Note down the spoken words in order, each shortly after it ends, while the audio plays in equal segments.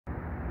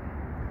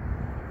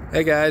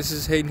Hey guys, this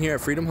is Hayden here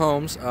at Freedom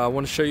Homes. I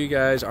want to show you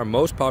guys our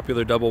most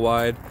popular double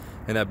wide,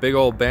 and that big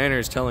old banner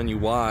is telling you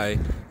why.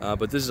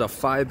 But this is a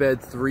 5-bed,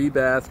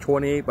 3-bath,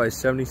 28 by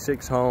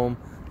 76 home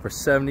for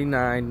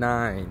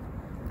 $79,900.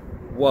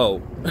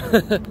 Whoa,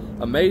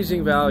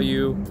 amazing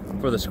value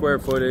for the square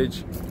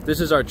footage.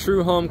 This is our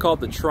true home called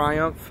the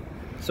Triumph.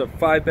 It's a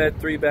 5-bed,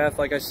 3-bath,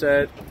 like I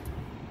said.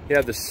 You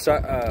have the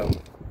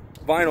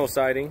vinyl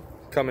siding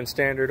coming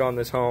standard on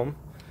this home.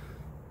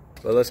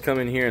 But let's come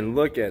in here and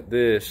look at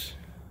this.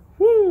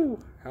 Woo!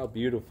 How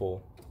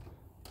beautiful.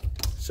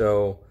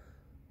 So,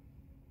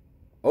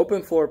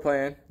 open floor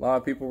plan. A lot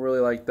of people really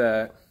like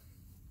that.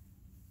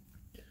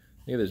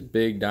 Look at this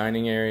big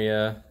dining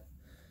area.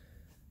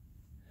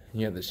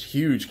 You have this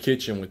huge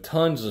kitchen with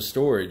tons of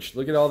storage.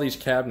 Look at all these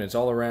cabinets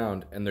all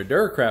around. And they're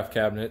Duracraft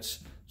cabinets,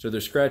 so they're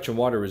scratch and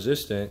water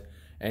resistant.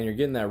 And you're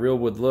getting that real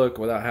wood look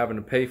without having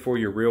to pay for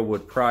your real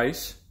wood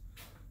price.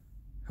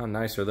 How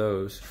nice are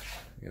those?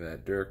 Look at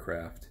that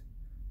Duracraft.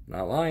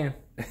 Not lying.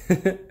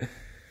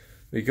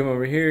 We come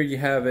over here, you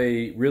have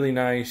a really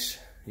nice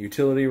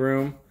utility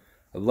room.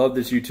 I love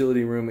this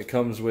utility room. It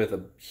comes with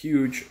a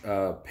huge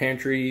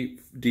pantry,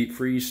 deep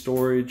freeze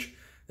storage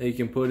that you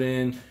can put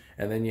in.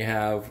 And then you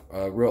have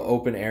a real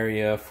open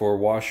area for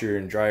washer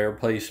and dryer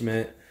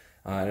placement.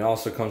 And it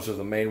also comes with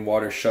a main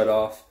water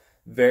shutoff.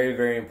 Very,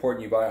 very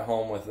important you buy a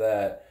home with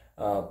that.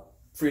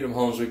 Freedom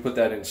Homes, we put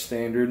that in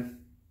standard.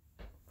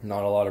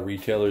 Not a lot of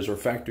retailers or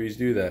factories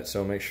do that,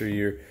 so make sure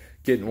you're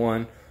getting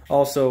one.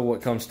 Also,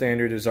 what comes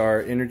standard is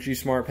our Energy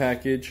Smart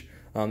package.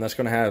 That's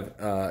going to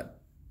have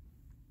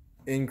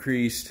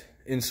increased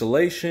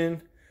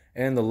insulation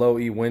and the low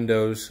E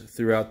windows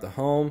throughout the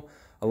home,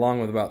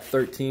 along with about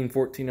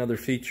 14 other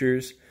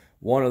features.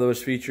 One of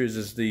those features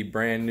is the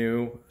brand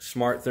new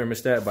Smart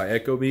Thermostat by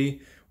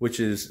Ecobee, which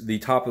is the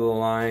top of the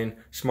line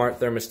smart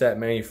thermostat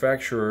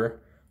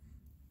manufacturer.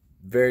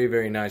 Very,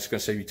 very nice. It's going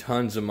to save you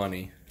tons of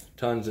money.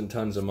 Tons and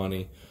tons of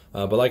money.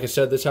 But like I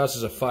said, this house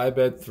is a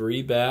 5-bed,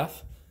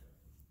 3-bath.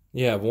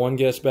 You have one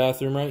guest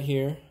bathroom right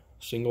here,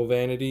 single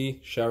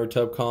vanity, shower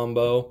tub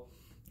combo,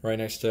 right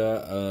next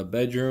to a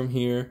bedroom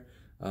here.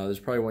 There's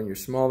probably one of your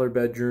smaller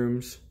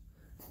bedrooms.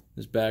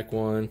 This back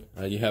one.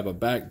 You have a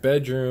back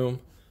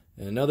bedroom,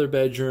 and another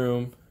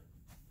bedroom,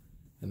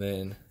 and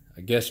then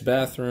a guest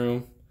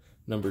bathroom,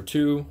 number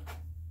 2,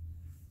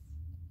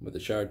 with a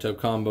shower tub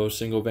combo,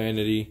 single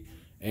vanity,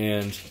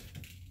 and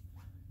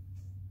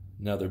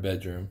another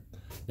bedroom.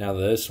 Now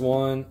this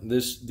one,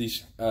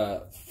 these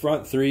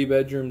front 3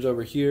 bedrooms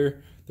over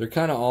here, they're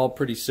kind of all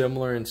pretty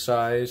similar in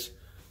size.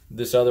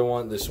 This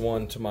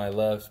one to my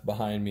left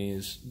behind me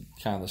is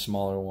kind of the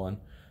smaller one.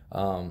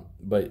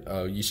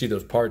 But you see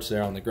those parts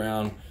there on the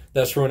ground.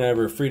 That's for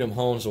whenever Freedom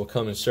Homes will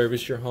come and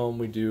service your home.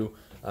 We do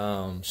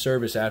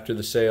service after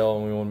the sale,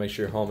 and we want to make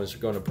sure your home is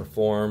going to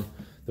perform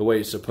the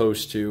way it's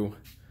supposed to,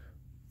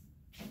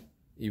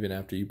 even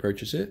after you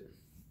purchase it.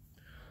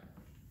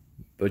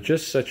 But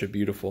just such a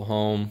beautiful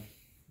home.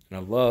 And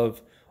I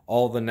love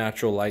all the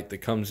natural light that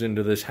comes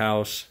into this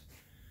house.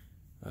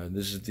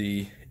 This is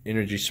the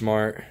Energy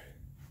Smart.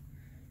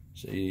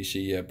 So you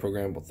see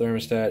programmable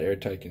thermostat,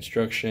 airtight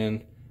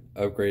construction,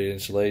 upgraded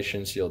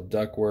insulation, sealed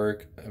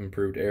ductwork,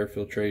 improved air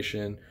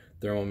filtration,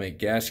 thermomate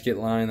gasket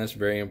line, that's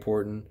very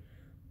important.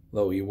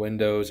 Low E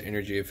windows,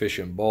 energy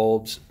efficient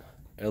bulbs,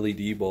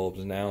 LED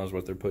bulbs now is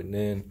what they're putting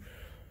in.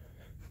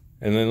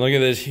 And then look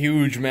at this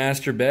huge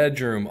master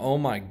bedroom. Oh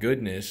my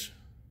goodness.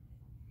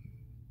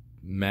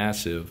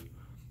 Massive.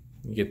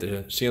 You get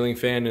the ceiling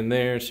fan in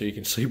there so you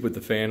can sleep with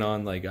the fan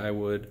on like I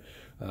would.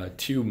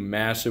 2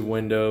 massive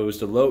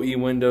windows. The low E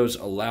windows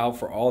allow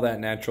for all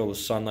that natural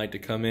sunlight to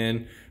come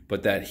in,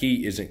 but that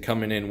heat isn't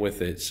coming in with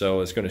it,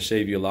 so it's going to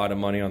save you a lot of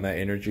money on that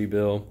energy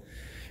bill.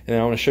 And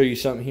I want to show you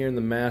something here in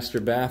the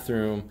master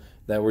bathroom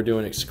that we're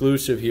doing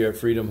exclusive here at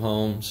Freedom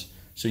Homes.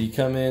 So you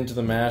come into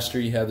the master,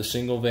 you have the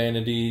single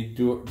vanity,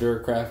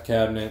 Duracraft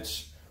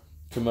cabinets,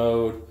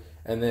 commode.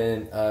 And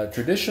then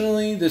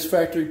traditionally this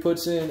factory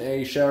puts in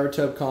a shower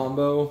tub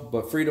combo,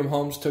 but Freedom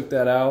Homes took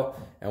that out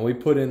and we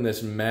put in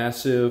this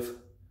massive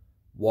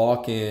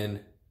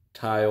walk-in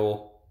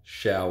tile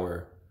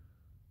shower.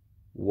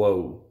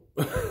 Whoa.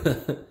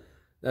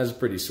 That's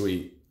pretty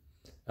sweet.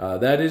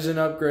 That is an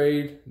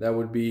upgrade. That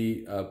would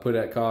be put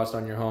at cost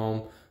on your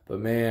home. But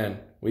man,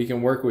 we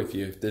can work with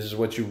you. If this is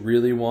what you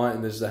really want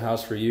and this is the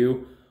house for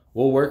you,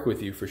 we'll work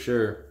with you for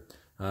sure.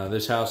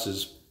 This house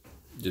is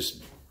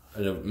just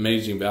an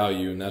amazing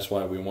value, and that's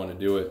why we want to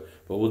do it.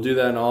 But we'll do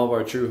that in all of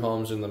our true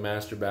homes in the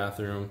master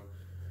bathroom.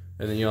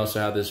 And then you also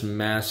have this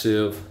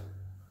massive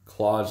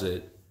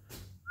closet.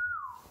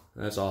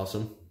 That's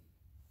awesome.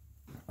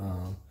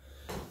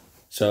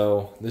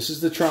 So this is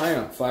the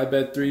Triumph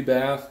 5-bed,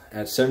 3-bath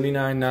at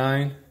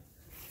 $79,900.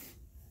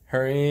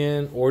 Hurry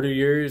in, order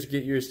yours,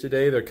 get yours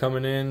today. They're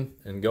coming in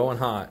and going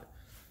hot.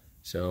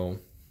 So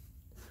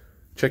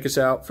check us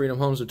out,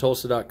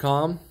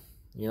 freedomhomesofTulsa.com.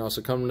 You can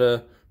also come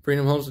to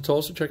Freedom Homes of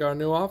Tulsa. Check out our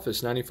new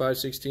office,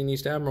 9516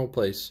 East Admiral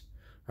Place.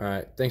 All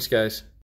right. Thanks, guys.